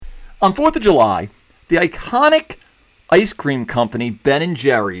On 4th of July, the iconic ice cream company Ben &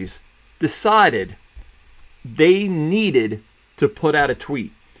 Jerry's decided they needed to put out a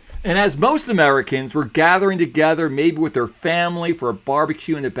tweet. And as most Americans were gathering together, maybe with their family for a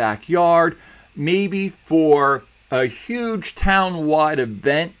barbecue in the backyard, maybe for a huge town-wide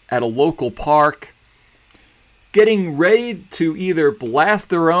event at a local park, getting ready to either blast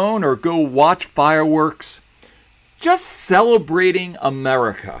their own or go watch fireworks, just celebrating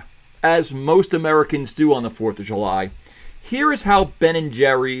America, as most Americans do on the 4th of July, here is how Ben &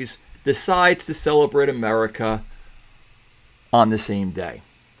 Jerry's decides to celebrate America on the same day.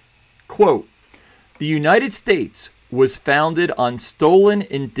 Quote, "The United States was founded on stolen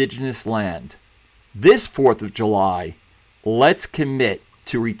indigenous land. This 4th of July, let's commit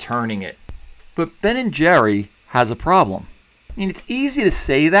to returning it." But Ben & Jerry has a problem. I mean, it's easy to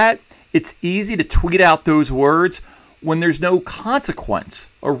say that. It's easy to tweet out those words when there's no consequence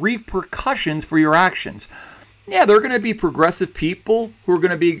or repercussions for your actions. Yeah, there are going to be progressive people who are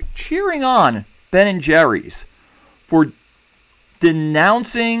going to be cheering on Ben & Jerry's for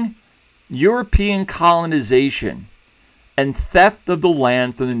denouncing European colonization and theft of the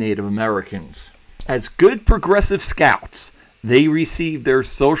land from the Native Americans. As good progressive scouts, they received their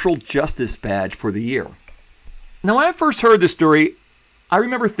social justice badge for the year. Now, when I first heard this story, I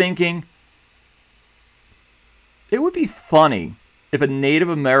remember thinking it would be funny if a Native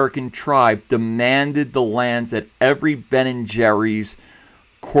American tribe demanded the lands that every Ben & Jerry's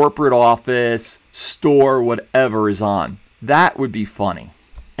corporate office, store, whatever is on. That would be funny.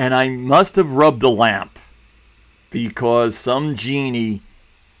 And I must have rubbed a lamp because some genie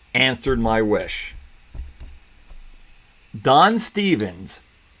answered my wish. Don Stevens,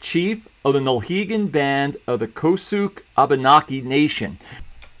 chief of the Nulhegan Band of the Kosuk Abenaki Nation,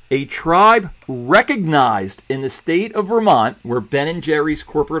 a tribe recognized in the state of Vermont, where Ben & Jerry's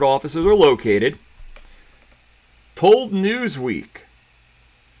corporate offices are located, told Newsweek,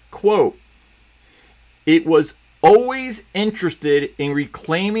 quote, "It was always interested in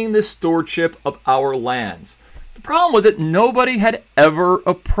reclaiming the stewardship of our lands. The problem was that nobody had ever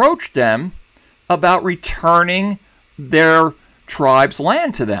approached them about returning their tribe's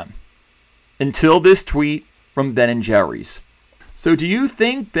land to them until this tweet from Ben & Jerry's." So do you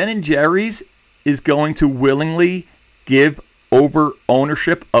think Ben & Jerry's is going to willingly give over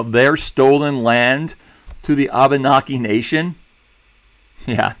ownership of their stolen land to the Abenaki Nation?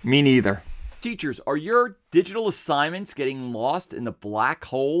 Yeah, me neither. Teachers, are your digital assignments getting lost in the black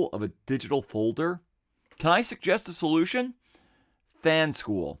hole of a digital folder? Can I suggest a solution?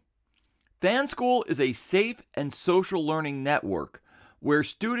 FanSchool. FanSchool is a safe and social learning network where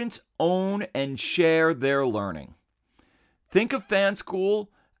students own and share their learning. Think of FanSchool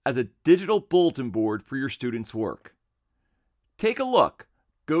as a digital bulletin board for your students' work. Take a look.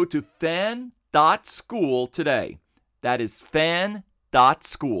 Go to fan.school today. That is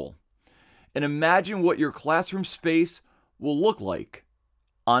fan.school. And imagine what your classroom space will look like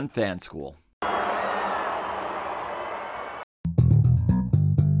on FanSchool.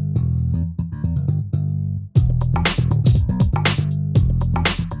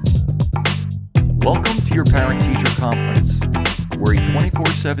 Welcome to your Parent-Teacher Conference, where a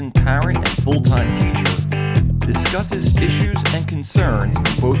 24/7 parent and full-time teacher discusses issues and concerns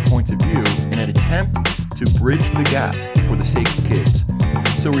from both points of view in an attempt to bridge the gap for the sake of kids.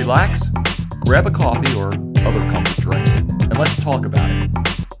 So relax, grab a coffee or other comfort drink, and let's talk about it.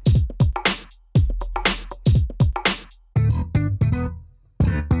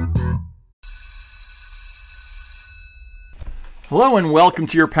 Hello and welcome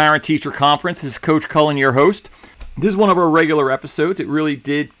to your Parent-Teacher Conference. This is Coach Cullen, your host. This is one of our regular episodes. It really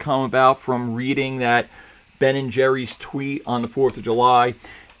did come about from reading that Ben & Jerry's tweet on the 4th of July.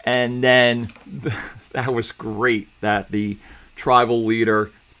 And then that was great that the tribal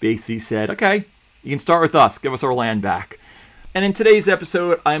leader basically said, okay, you can start with us. Give us our land back. And in today's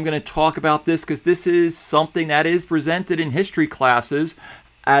episode, I'm going to talk about this because this is something that is presented in history classes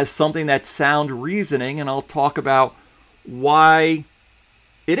as something that's sound reasoning. And I'll talk about why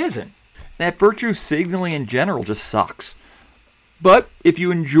it isn't. That virtue signaling in general just sucks. But if you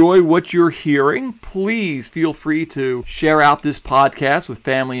enjoy what you're hearing, please feel free to share out this podcast with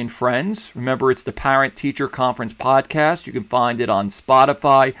family and friends. Remember, it's the Parent-Teacher Conference podcast. You can find it on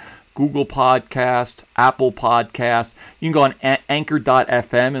Spotify, Google Podcast, Apple Podcast. You can go on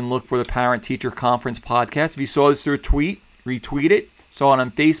anchor.fm and look for the Parent-Teacher Conference podcast. If you saw this through a tweet, retweet it. Saw it on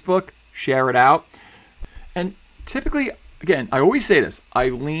Facebook, share it out. And typically, again, I always say this, I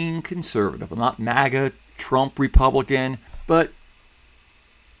lean conservative. I'm not MAGA, Trump, Republican, but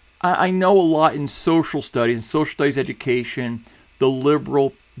I know a lot in social studies education, the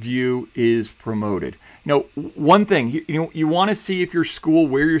liberal view is promoted. One thing, you want to see if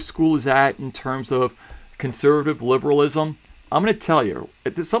where your school is at in terms of conservative liberalism. I'm going to tell you,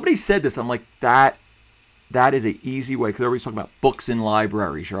 if somebody said this, I'm like, that is an easy way, because everybody's talking about books in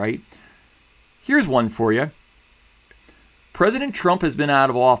libraries, right? Here's one for you. President Trump has been out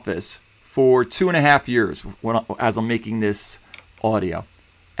of office for 2.5 years as I'm making this audio.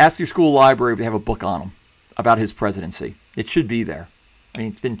 Ask your school library if they have a book on him about his presidency. It should be there. I mean,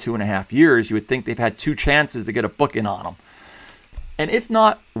 it's been 2.5 years. You would think they've had 2 chances to get a book in on him. And if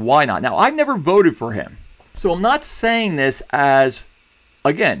not, why not? Now, I've never voted for him. So I'm not saying this as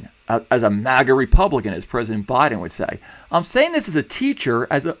a MAGA Republican, as President Biden would say. I'm saying this as a teacher,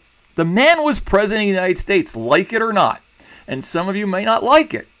 the man was president of the United States, like it or not. And some of you may not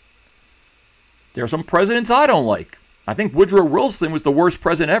like it. There are some presidents I don't like. I think Woodrow Wilson was the worst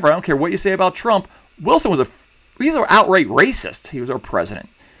president ever. I don't care what you say about Trump. Wilson he's an outright racist. He was our president.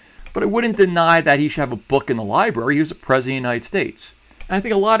 But I wouldn't deny that he should have a book in the library. He was the president of the United States. And I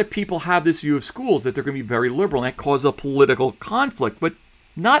think a lot of people have this view of schools that they're going to be very liberal, and that causes a political conflict. But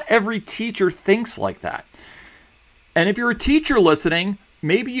not every teacher thinks like that. And if you're a teacher listening,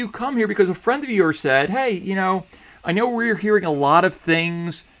 maybe you come here because a friend of yours said, hey, I know we're hearing a lot of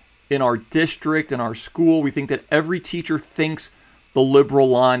things in our district, in our school. We think that every teacher thinks the liberal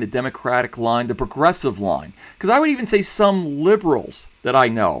line, the Democratic line, the progressive line. Because I would even say some liberals that I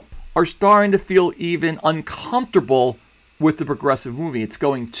know are starting to feel even uncomfortable with the progressive movement. It's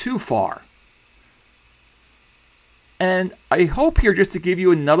going too far. And I hope here just to give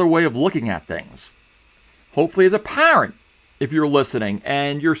you another way of looking at things. Hopefully as a parent, if you're listening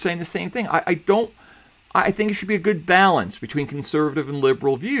and you're saying the same thing, I think it should be a good balance between conservative and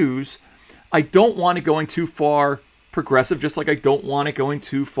liberal views. I don't want it going too far progressive, just like I don't want it going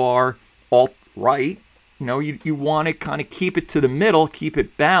too far alt-right. You want to kind of keep it to the middle, keep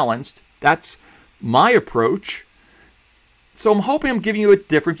it balanced. That's my approach. So I'm hoping I'm giving you a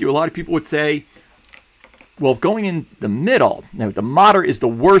different view. A lot of people would say, well, going in the middle, the moderate is the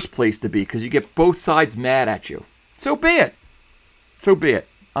worst place to be because you get both sides mad at you. So be it. So be it.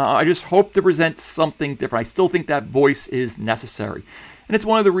 I just hope to present something different. I still think that voice is necessary. And it's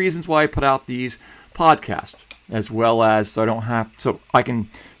one of the reasons why I put out these podcasts, as well as so I can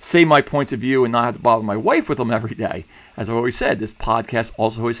say my points of view and not have to bother my wife with them every day. As I've always said, this podcast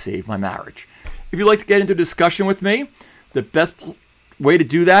also has saved my marriage. If you'd like to get into discussion with me, the best way to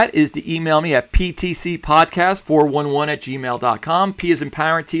do that is to email me at ptcpodcast411@gmail.com. P as in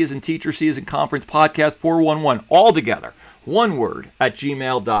parent, T as in teacher, C as in conference, podcast 411, all together, one word, at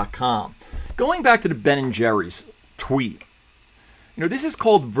gmail.com. Going back to the Ben & Jerry's tweet, this is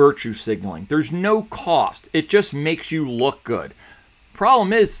called virtue signaling. There's no cost. It just makes you look good.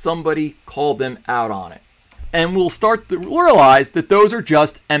 Problem is, somebody called them out on it. And we'll start to realize that those are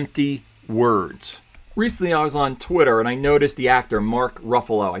just empty words. Recently, I was on Twitter, and I noticed the actor Mark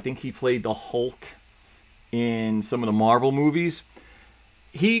Ruffalo. I think he played the Hulk in some of the Marvel movies.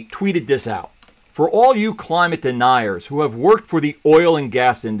 He tweeted this out. For all you climate deniers who have worked for the oil and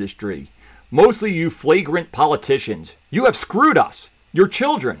gas industry, mostly you flagrant politicians, you have screwed us, your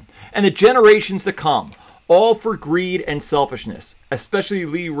children, and the generations to come, all for greed and selfishness, especially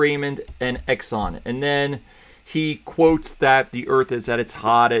Lee Raymond and Exxon. And then he quotes that the earth is at its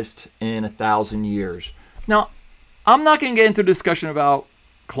hottest in 1,000 years. Now, I'm not going to get into a discussion about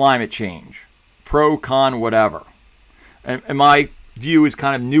climate change, pro, con, whatever. And my view is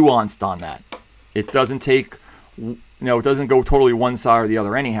kind of nuanced on that. It doesn't it doesn't go totally one side or the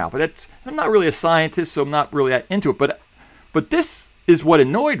other anyhow. But I'm not really a scientist, so I'm not really that into it. But this is what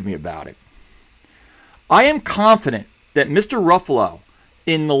annoyed me about it. I am confident that Mr. Ruffalo,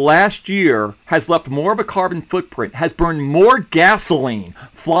 in the last year, has left more of a carbon footprint, has burned more gasoline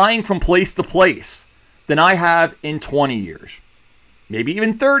flying from place to place than I have in 20 years. Maybe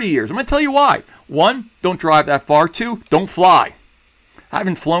even 30 years. I'm going to tell you why. 1, don't drive that far. 2, don't fly. I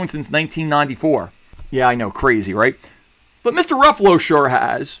haven't flown since 1994. Yeah, I know, crazy, right? But Mr. Ruffalo sure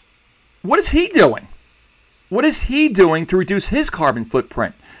has. What is he doing? What is he doing to reduce his carbon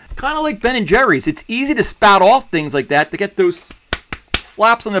footprint? Kind of like Ben & Jerry's. It's easy to spout off things like that to get those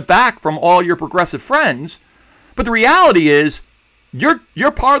slaps on the back from all your progressive friends. But the reality is, you're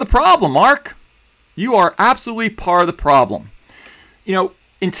part of the problem, Mark. You are absolutely part of the problem.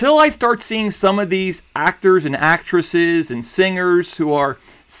 Until I start seeing some of these actors and actresses and singers who are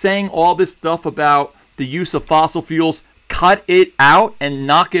saying all this stuff about the use of fossil fuels, cut it out and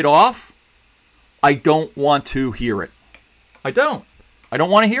knock it off, I don't want to hear it. I don't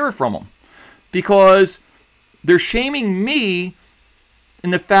want to hear it from them. Because they're shaming me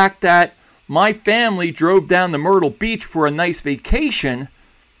in the fact that my family drove down to Myrtle Beach for a nice vacation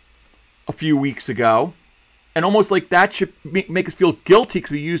a few weeks ago, and almost like that should make us feel guilty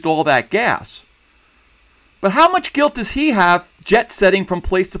because we used all that gas. But how much guilt does he have jet setting from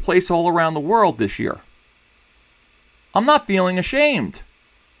place to place all around the world this year? I'm not feeling ashamed.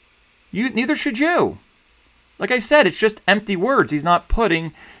 Neither should you. Like I said, it's just empty words. He's not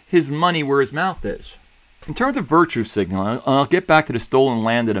putting his money where his mouth is. In terms of virtue signaling, and I'll get back to the stolen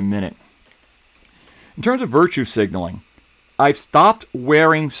land in a minute. In terms of virtue signaling, I've stopped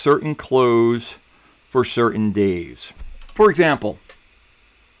wearing certain clothes for certain days. For example,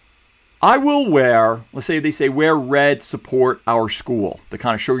 I will wear, let's say they say wear red, support our school, to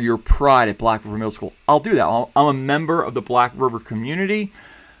kind of show your pride at Black River Middle School. I'll do that. I'm a member of the Black River community.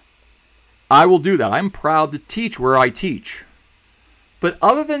 I will do that. I'm proud to teach where I teach. But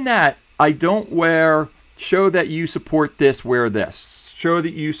other than that, I don't wear, show that you support this, wear this. Show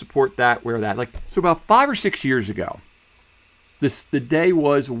that you support that, wear that. So about 5 or 6 years ago, the day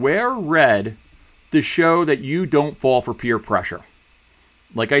was wear red to show that you don't fall for peer pressure.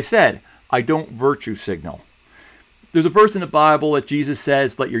 Like I said, I don't virtue signal. There's a verse in the Bible that Jesus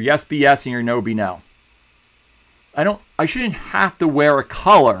says, let your yes be yes and your no be no. I shouldn't have to wear a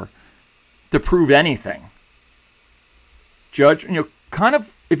color to prove anything. Judge, kind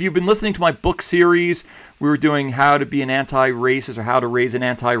of, if you've been listening to my book series, we were doing how to be an anti-racist or how to raise an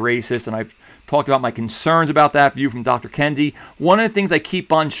anti-racist, and I've talked about my concerns about that view from Dr. Kendi. One of the things I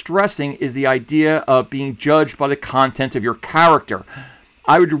keep on stressing is the idea of being judged by the content of your character.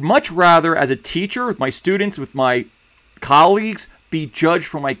 I would much rather, as a teacher, with my students, with my colleagues, be judged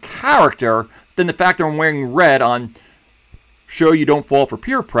for my character than the fact that I'm wearing red on show you don't fall for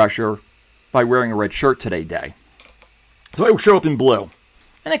peer pressure by wearing a red shirt today day. So I show up in blue.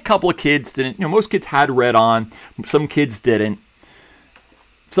 And a couple of kids didn't. Most kids had red on. Some kids didn't.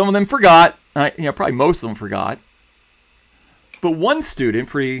 Some of them forgot. Probably most of them forgot. But one student,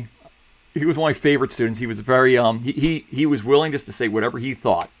 he was one of my favorite students. He was very, he was willing just to say whatever he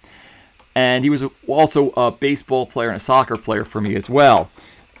thought. And he was also a baseball player and a soccer player for me as well.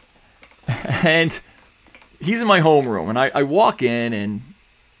 And he's in my homeroom. And I walk in, and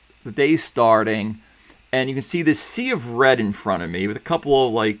the day's starting. And you can see this sea of red in front of me with a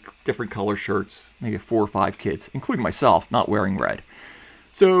couple of different color shirts, maybe 4 or 5 kids, including myself, not wearing red.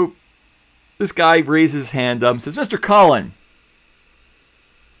 So this guy raises his hand up and says, Mr. Cullen,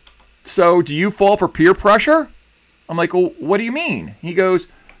 so do you fall for peer pressure? I'm like, well, what do you mean? He goes,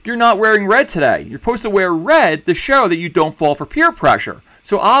 you're not wearing red today. You're supposed to wear red to show that you don't fall for peer pressure.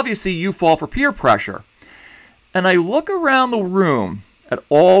 So obviously you fall for peer pressure. And I look around the room at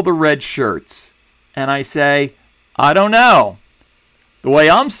all the red shirts, and I say, I don't know. The way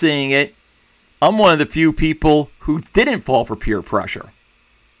I'm seeing it, I'm one of the few people who didn't fall for peer pressure.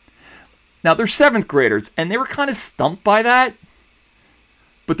 Now, they're 7th graders, and they were kind of stumped by that.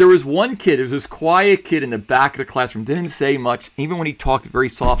 But there was one kid, there was this quiet kid in the back of the classroom, didn't say much, even when he talked very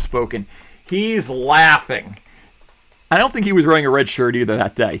soft-spoken. He's laughing. I don't think he was wearing a red shirt either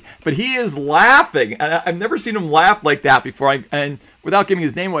that day, but he is laughing. And I've never seen him laugh like that before. And without giving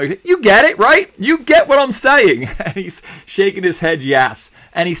his name away, you get it, right? You get what I'm saying. And he's shaking his head, yes.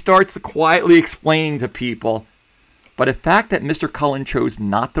 And he starts quietly explaining to people. But the fact that Mr. Cullen chose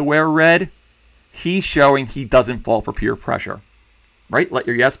not to wear red, he's showing he doesn't fall for peer pressure, right? Let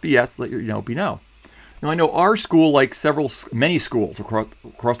your yes be yes, let your no be no. Now, I know our school, like many schools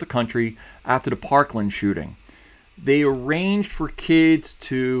across the country, after the Parkland shooting, they arranged for kids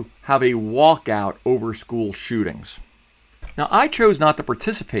to have a walkout over school shootings. Now, I chose not to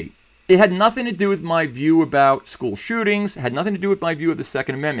participate. It had nothing to do with my view about school shootings. It had nothing to do with my view of the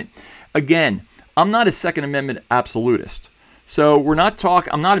Second Amendment. Again, I'm not a Second Amendment absolutist. So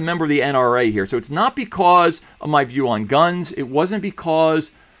I'm not a member of the NRA here. So it's not because of my view on guns. It wasn't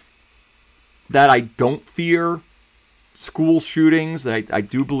because that I don't fear school shootings. I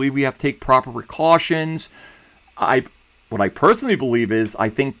do believe we have to take proper precautions. What I personally believe is I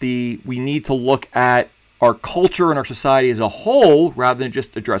think we need to look at our culture and our society as a whole rather than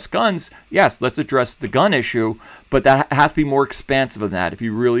just address guns. Yes, let's address the gun issue, but that has to be more expansive than that if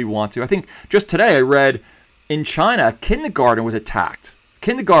you really want to. I think just today I read in China, a kindergarten was attacked.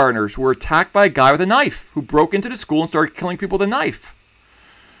 Kindergartners were attacked by a guy with a knife who broke into the school and started killing people with a knife.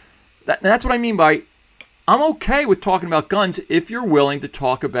 That's what I mean by I'm okay with talking about guns if you're willing to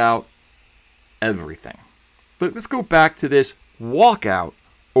talk about everything. But let's go back to this walkout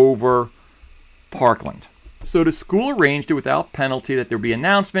over Parkland. So the school arranged it without penalty that there would be an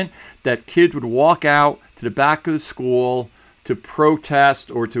announcement that kids would walk out to the back of the school to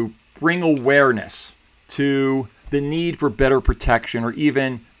protest or to bring awareness to the need for better protection or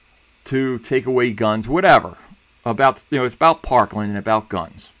even to take away guns, whatever. It's about Parkland and about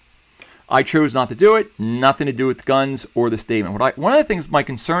guns. I chose not to do it. Nothing to do with guns or the statement. One of the things my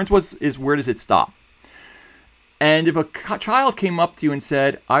concerns is where does it stop? And if a child came up to you and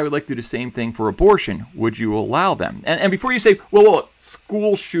said, I would like to do the same thing for abortion, would you allow them? And before you say, well,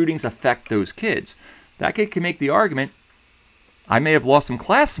 school shootings affect those kids, that kid can make the argument, I may have lost some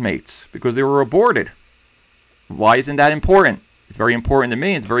classmates because they were aborted. Why isn't that important? It's very important to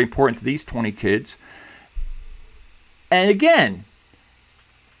me. It's very important to these 20 kids. And again,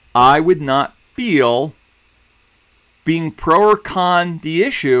 I would not feel, being pro or con the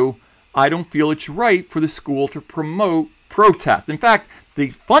issue, I don't feel it's right for the school to promote protest. In fact, the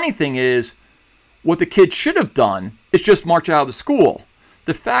funny thing is, what the kids should have done is just march out of the school.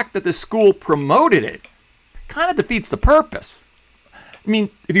 The fact that the school promoted it kind of defeats the purpose. I mean,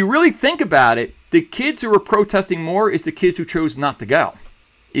 if you really think about it, the kids who are protesting more is the kids who chose not to go.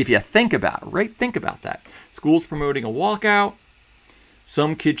 If you think about it, right? Think about that. School's promoting a walkout.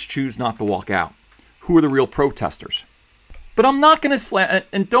 Some kids choose not to walk out. Who are the real protesters? But I'm not going to slam,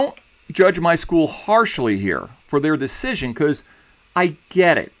 and don't judge my school harshly here for their decision, because I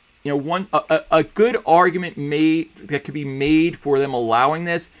get it. You know, a good argument that could be made for them allowing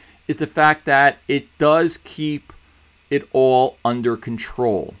this is the fact that it does keep it all under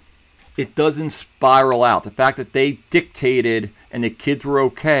control. It doesn't spiral out. The fact that they dictated and the kids were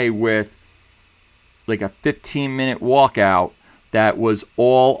okay with like a 15-minute walkout that was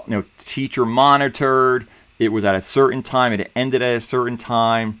all, teacher monitored. It was at a certain time. It ended at a certain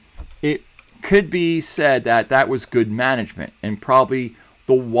time. It could be said that that was good management and probably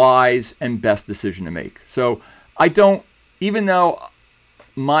the wise and best decision to make. So even though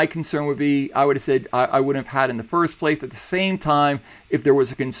my concern would be, I would have said I wouldn't have had in the first place. At the same time, if there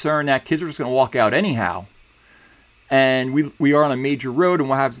was a concern that kids are just going to walk out anyhow, and we are on a major road, and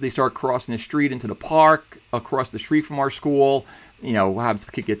what happens if they start crossing the street into the park across the street from our school? What happens if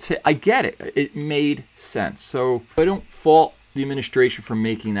a kid gets hit? I get it. It made sense. So I don't fault the administration for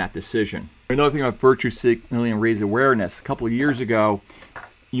making that decision. Another thing about virtue signaling and raise awareness. A couple of years ago,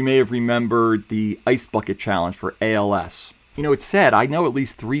 you may have remembered the ice bucket challenge for ALS. It's sad. I know at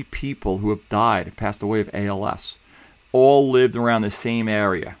least 3 people who have passed away of ALS. All lived around the same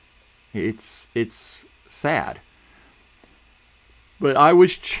area. It's sad. But I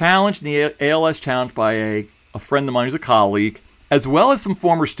was challenged in the ALS challenge by a friend of mine who's a colleague, as well as some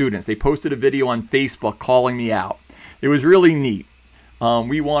former students. They posted a video on Facebook calling me out. It was really neat.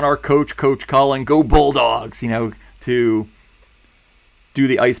 We want our Coach Cullen, go Bulldogs, to do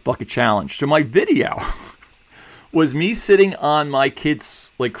the ice bucket challenge. So my video was me sitting on my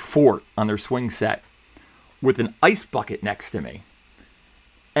kids' fort on their swing set with an ice bucket next to me,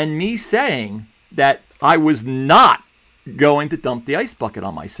 and me saying that I was not going to dump the ice bucket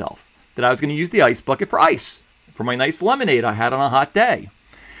on myself, that I was going to use the ice bucket for ice, for my nice lemonade I had on a hot day.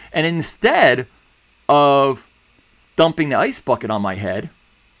 And instead of dumping the ice bucket on my head,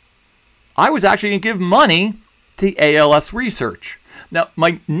 I was actually going to give money to ALS research. Now,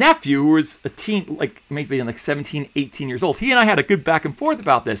 my nephew, who was a teen, maybe 17, 18 years old, he and I had a good back and forth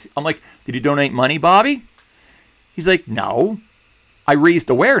about this. I'm like, did you donate money, Bobby? He's like, no. I raised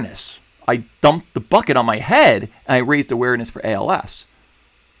awareness. I dumped the bucket on my head, and I raised awareness for ALS.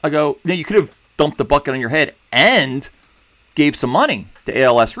 I go, you could have dumped the bucket on your head and gave some money to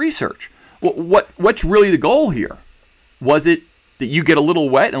ALS research. What's really the goal here? Was it that you get a little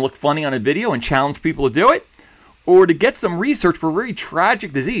wet and look funny on a video and challenge people to do it? Or to get some research for a very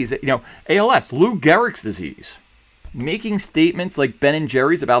tragic disease, ALS, Lou Gehrig's disease. Making statements like Ben &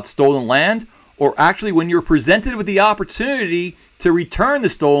 Jerry's about stolen land, or actually when you're presented with the opportunity to return the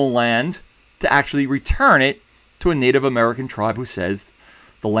stolen land, to actually return it to a Native American tribe who says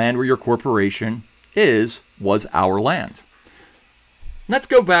the land where your corporation was our land. Let's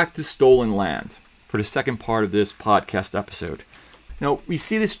go back to stolen land for the second part of this podcast episode. We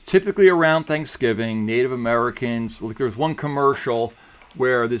see this typically around Thanksgiving. Native Americans, there was one commercial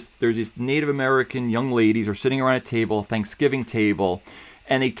where there's these Native American young ladies are sitting around a Thanksgiving table,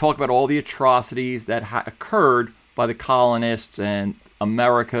 and they talk about all the atrocities that occurred by the colonists and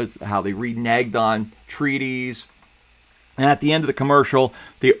Americas, how they reneged on treaties. And at the end of the commercial,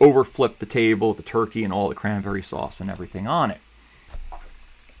 they overflip the table with the turkey and all the cranberry sauce and everything on it.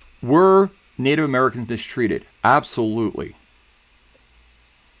 Were Native Americans mistreated? Absolutely.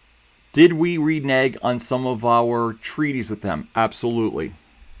 Did we renege on some of our treaties with them? Absolutely.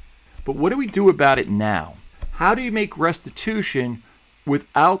 But what do we do about it now? How do you make restitution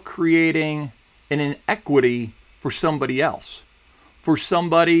without creating an inequity for somebody else? For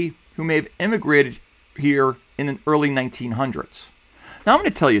somebody who may have immigrated here in the early 1900s. Now, I'm going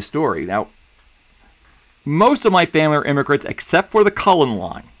to tell you a story. Now, most of my family are immigrants except for the Cullen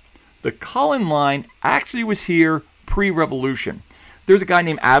line. The Cullen line actually was here pre-revolution. There's a guy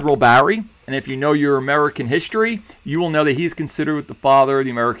named Admiral Barry, and if you know your American history, you will know that he's considered the father of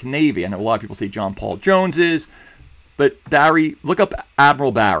the American Navy. I know a lot of people say John Paul Jones is, but Barry, look up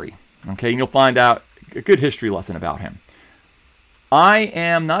Admiral Barry, okay, and you'll find out a good history lesson about him. I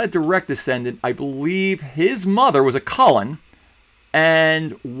am not a direct descendant. I believe his mother was a Cullen,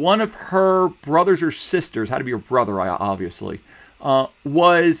 and one of her brothers or sisters, had to be her brother, obviously,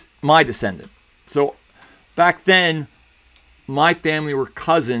 was my descendant. So back then, my family were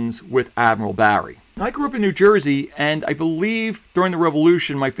cousins with Admiral Barry. I grew up in New Jersey, and I believe during the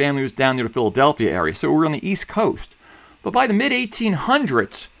Revolution, my family was down near the Philadelphia area, so we were on the East Coast. But by the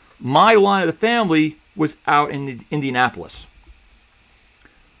mid-1800s, my line of the family was out in Indianapolis.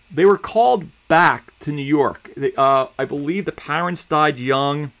 They were called back to New York. I believe the parents died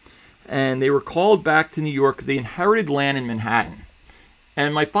young, and they were called back to New York because they inherited land in Manhattan.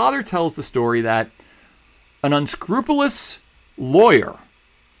 And my father tells the story that an unscrupulous lawyer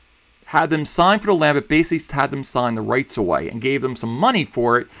had them sign for the land, but basically had them sign the rights away and gave them some money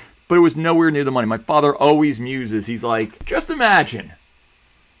for it, but it was nowhere near the money. My father always muses. He's like, just imagine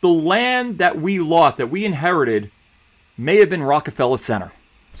the land that we lost, that we inherited, may have been Rockefeller Center.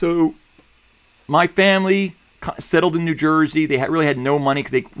 So my family settled in New Jersey. They really had no money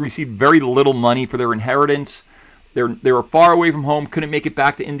because they received very little money for their inheritance. They were far away from home, couldn't make it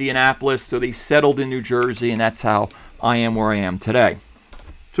back to Indianapolis, so they settled in New Jersey, and that's how I am where I am today.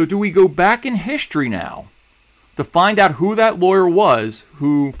 So do we go back in history now to find out who that lawyer was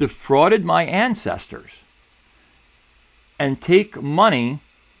who defrauded my ancestors and take money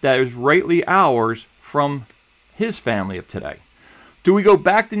that is rightly ours from his family of today? Do we go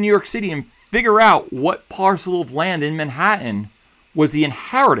back to New York City and figure out what parcel of land in Manhattan was the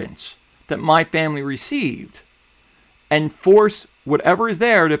inheritance that my family received and force whatever is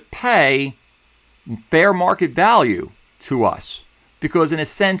there to pay fair market value to us? Because in a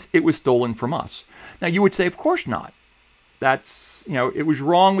sense, it was stolen from us. Now you would say, of course not. That's, it was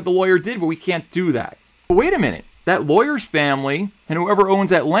wrong what the lawyer did, but we can't do that. But wait a minute. That lawyer's family and whoever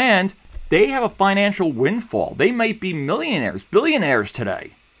owns that land, they have a financial windfall. They might be millionaires, billionaires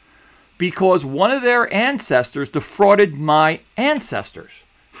today because one of their ancestors defrauded my ancestors.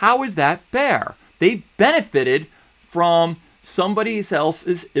 How is that fair? They benefited from somebody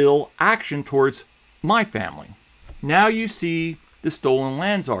else's ill action towards my family. Now you see the stolen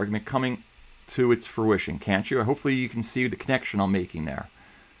lands argument coming to its fruition, can't you? Hopefully you can see the connection I'm making there.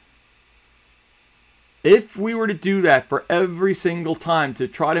 If we were to do that for every single time to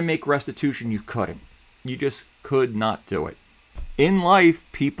try to make restitution, you couldn't. You just could not do it. In life,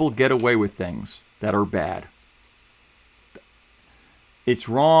 people get away with things that are bad. It's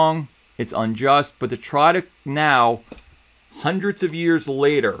wrong, it's unjust, but to try to now, hundreds of years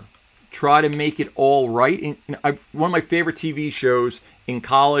later, try to make it all right. One of my favorite TV shows in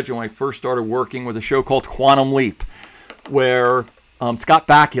college and when I first started working was a show called Quantum Leap, where Scott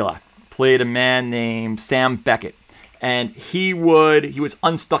Bakula played a man named Sam Beckett. And he was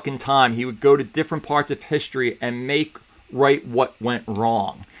unstuck in time. He would go to different parts of history and make right what went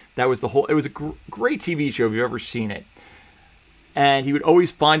wrong. That was it was a great TV show if you've ever seen it. And he would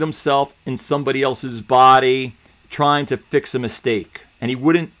always find himself in somebody else's body trying to fix a mistake. And he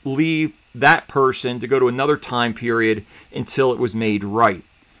wouldn't leave that person to go to another time period until it was made right.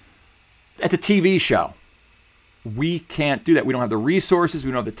 That's a TV show. We can't do that. We don't have the resources,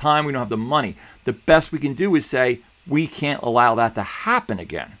 we don't have the time, we don't have the money. The best we can do is say, we can't allow that to happen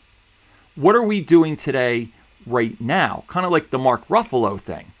again. What are we doing today right now? Kind of like the Mark Ruffalo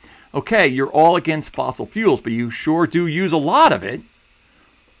thing. Okay, you're all against fossil fuels, but you sure do use a lot of it.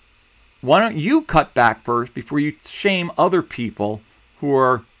 Why don't you cut back first before you shame other people who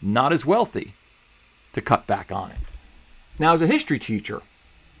are not as wealthy to cut back on it? Now, as a history teacher,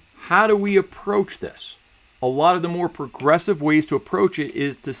 how do we approach this? A lot of the more progressive ways to approach it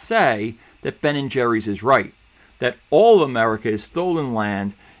is to say that Ben and Jerry's is right, that all of America is stolen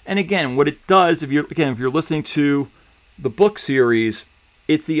land. And again, what it does, if you're listening to the book series,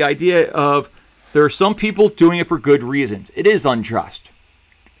 it's the idea of there are some people doing it for good reasons. It is unjust.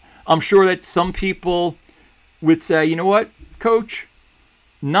 I'm sure that some people would say, you know what, Coach,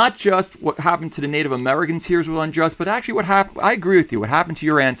 not just what happened to the Native Americans here was unjust, but actually what happened, I agree with you, what happened to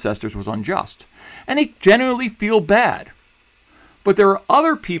your ancestors was unjust. And they generally feel bad. But there are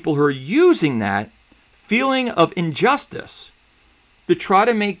other people who are using that feeling of injustice to try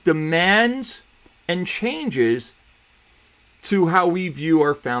to make demands and changes to how we view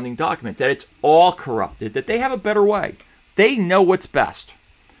our founding documents, that it's all corrupted, that they have a better way. They know what's best.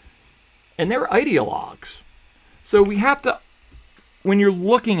 And they're ideologues. So we have to when you're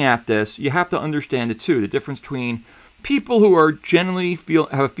looking at this, you have to understand it too, the difference between people who are generally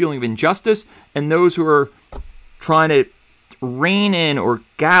have a feeling of injustice and those who are trying to rein in or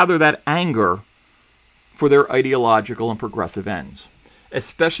gather that anger for their ideological and progressive ends,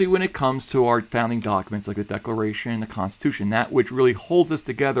 especially when it comes to our founding documents like the Declaration and the Constitution, that which really holds us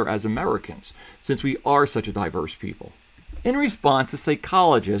together as Americans, since we are such a diverse people. In response, a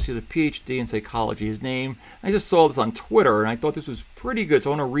psychologist, he has a PhD in psychology, his name, I just saw this on Twitter and I thought this was pretty good,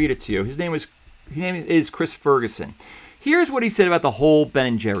 so I want to read it to you. His name is Chris Ferguson. Here's what he said about the whole Ben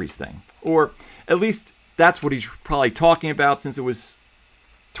and Jerry's thing, or at least that's what he's probably talking about since it was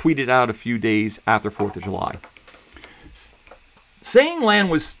tweeted out a few days after 4th of July. Saying land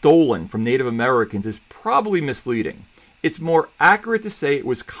was stolen from Native Americans is probably misleading. It's more accurate to say it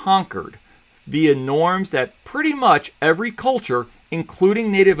was conquered via norms that pretty much every culture,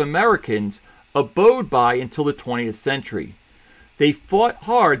 including Native Americans, abode by until the 20th century. They fought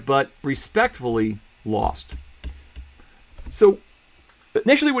hard but respectfully lost. So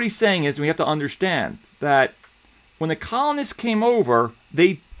initially what he's saying is we have to understand that when the colonists came over,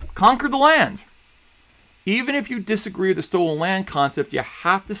 they conquered the land. Even if you disagree with the stolen land concept, you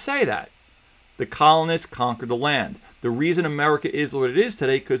have to say that. The colonists conquered the land. The reason America is what it is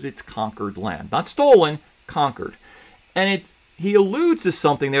today because it's conquered land. Not stolen, conquered. And he alludes to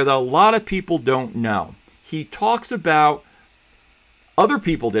something there that a lot of people don't know. He talks about other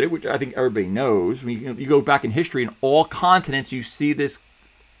people did it, which I think everybody knows. When you go back in history, in all continents, you see this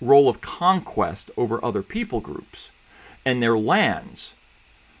role of conquest over other people groups and their lands.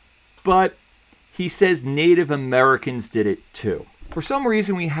 But he says Native Americans did it too. For some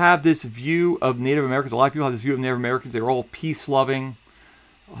reason, we have this view of Native Americans. A lot of people have this view of Native Americans. They were all peace-loving.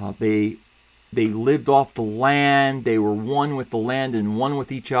 They lived off the land. They were one with the land and one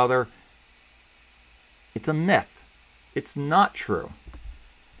with each other. It's a myth. It's not true.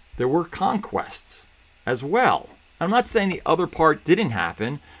 There were conquests as well. I'm not saying the other part didn't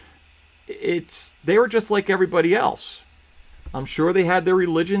happen. They were just like everybody else. I'm sure they had their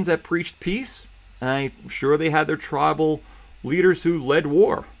religions that preached peace. And I'm sure they had their tribal leaders who led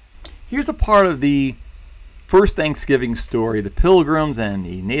war. Here's a part of the first Thanksgiving story, the Pilgrims and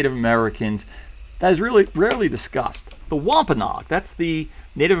the Native Americans, that is really rarely discussed. The Wampanoag, that's the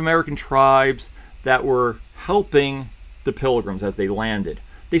Native American tribes that were helping the Pilgrims as they landed.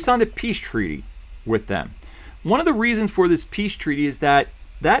 They signed a peace treaty with them. One of the reasons for this peace treaty is that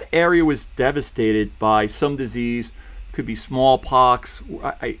that area was devastated by some disease, could be smallpox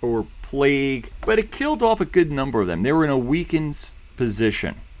or plague, but it killed off a good number of them. They were in a weakened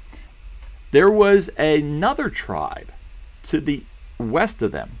position. There was another tribe to the west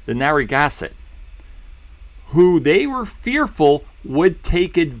of them, the Narragansett, who they were fearful would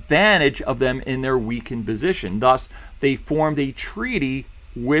take advantage of them in their weakened position. Thus, they formed a treaty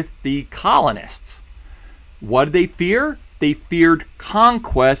with the colonists. What did they fear? They feared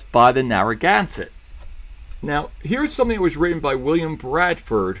conquest by the Narragansett. Now, here's something that was written by William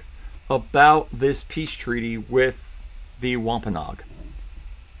Bradford about this peace treaty with the Wampanoag.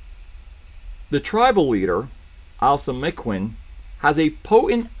 The tribal leader, Alsamiquin, has a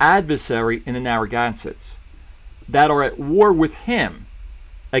potent adversary in the Narragansetts that are at war with him,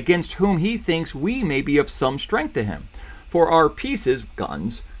 against whom he thinks we may be of some strength to him, for our pieces,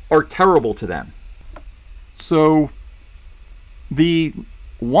 guns, are terrible to them. So, the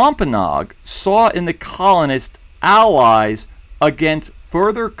Wampanoag saw in the colonists allies against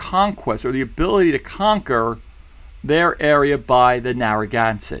further conquest or the ability to conquer their area by the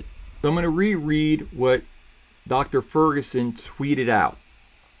Narragansett. So I'm going to reread what Dr. Ferguson tweeted out.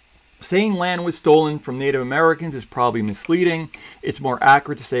 Saying land was stolen from Native Americans is probably misleading. It's more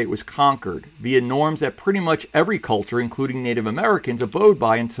accurate to say it was conquered via norms that pretty much every culture, including Native Americans, abode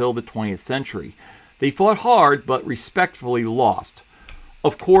by until the 20th century. They fought hard but respectfully lost.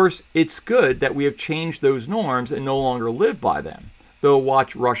 Of course, it's good that we have changed those norms and no longer live by them, though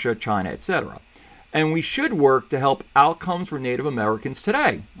watch Russia, China, etc. And we should work to help outcomes for Native Americans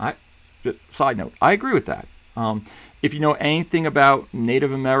today. Side note, I agree with that. If you know anything about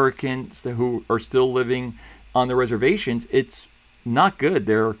Native Americans who are still living on the reservations, it's not good.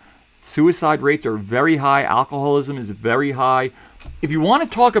 Their suicide rates are very high. Alcoholism is very high. If you want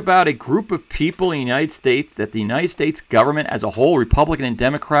to talk about a group of people in the United States that the United States government as a whole, Republican and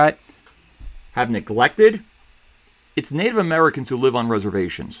Democrat, have neglected, it's Native Americans who live on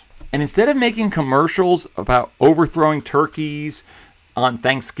reservations. And instead of making commercials about overthrowing turkeys on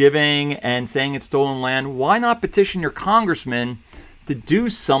Thanksgiving and saying it's stolen land, why not petition your congressman to do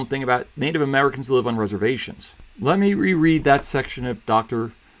something about Native Americans who live on reservations? Let me reread that section of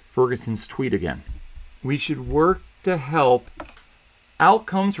Dr. Ferguson's tweet again. We should work to help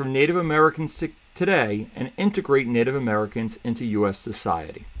outcomes for Native Americans today and integrate Native Americans into U.S.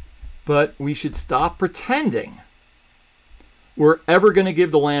 society. But we should stop pretending we're ever going to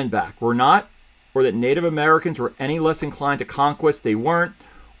give the land back. We're not, or that Native Americans were any less inclined to conquest. They weren't,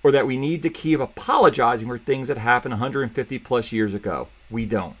 or that we need to keep apologizing for things that happened 150 plus years ago. We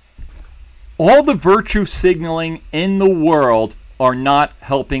don't. All the virtue signaling in the world are not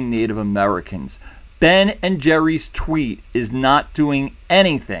helping Native Americans. Ben and Jerry's tweet is not doing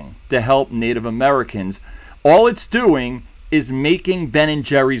anything to help Native Americans. All it's doing is making Ben and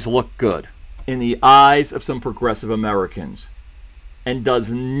Jerry's look good in the eyes of some progressive Americans and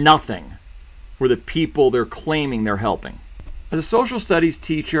does nothing for the people they're claiming they're helping. As a social studies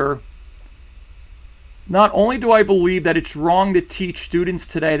teacher, not only do I believe that it's wrong to teach students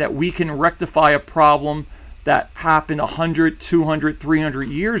today that we can rectify a problem that happened 100, 200, 300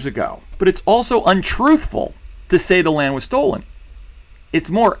 years ago, but it's also untruthful to say the land was stolen. It's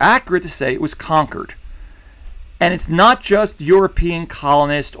more accurate to say it was conquered. And it's not just European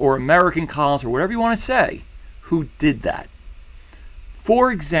colonists or American colonists or whatever you want to say who did that.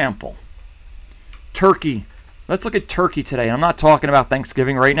 For example, Turkey. Let's look at Turkey today. I'm not talking about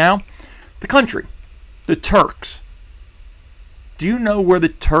Thanksgiving right now. The country, the Turks. Do you know where the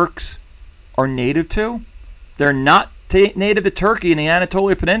Turks are native to? They're not native to Turkey in the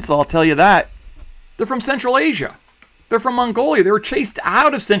Anatolia Peninsula, I'll tell you that. They're from Central Asia. They're from Mongolia. They were chased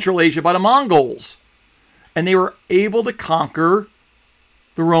out of Central Asia by the Mongols. And they were able to conquer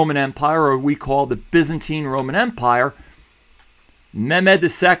the Roman Empire, or we call the Byzantine Roman Empire. Mehmed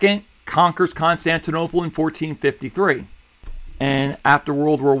II conquers Constantinople in 1453. And after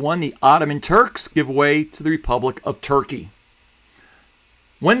World War I, the Ottoman Turks give way to the Republic of Turkey.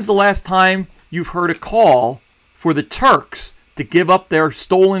 When's the last time you've heard a call for the Turks to give up their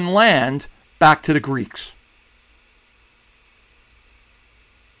stolen land back to the Greeks?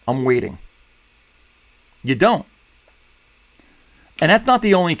 I'm waiting. You don't. And that's not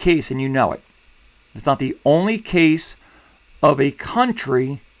the only case, and you know it. It's not the only case of a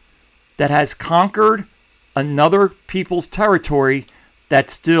country that has conquered another people's territory that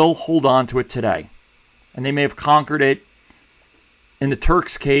still hold on to it today. And they may have conquered it, in the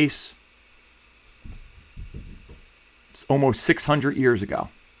Turks' case, it's almost 600 years ago.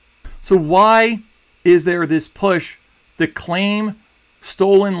 So why is there this push to claim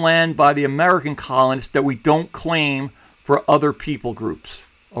stolen land by the American colonists that we don't claim for other people groups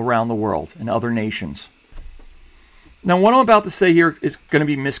around the world and other nations? Now, what I'm about to say here is going to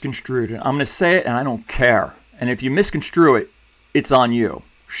be misconstrued. I'm going to say it and I don't care. And if you misconstrue it, it's on you.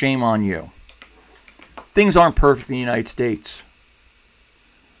 Shame on you. Things aren't perfect in the United States.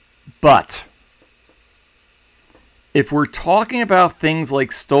 But if we're talking about things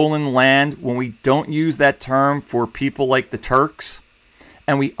like stolen land, when we don't use that term for people like the Turks,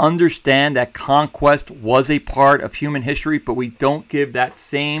 and we understand that conquest was a part of human history, but we don't give that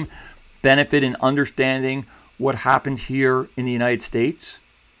same benefit in understanding what happened here in the United States,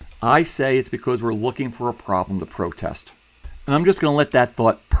 I say it's because we're looking for a problem to protest. And I'm just going to let that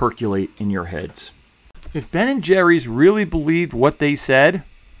thought percolate in your heads. If Ben and Jerry's really believed what they said,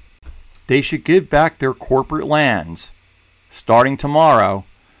 they should give back their corporate lands, starting tomorrow,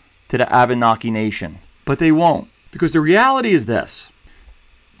 to the Abenaki Nation. But they won't, because the reality is this.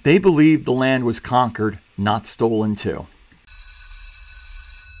 They believe the land was conquered, not stolen too.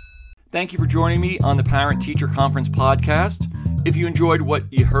 Thank you for joining me on the Parent Teacher Conference podcast. If you enjoyed what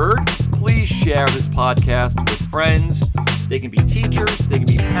you heard, please share this podcast with friends. They can be teachers, they can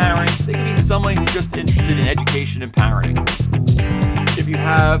be parents, they can be someone who's just interested in education and parenting. If you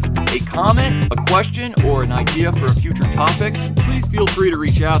have a comment, a question, or an idea for a future topic, please feel free to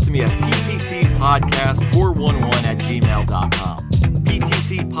reach out to me at ptcpodcast411@gmail.com.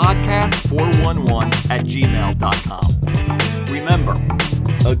 ptcpodcast411@gmail.com. Remember,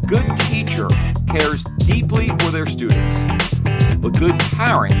 a good teacher cares deeply for their students. But good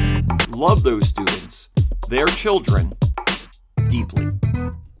parents love those students, their children, deeply.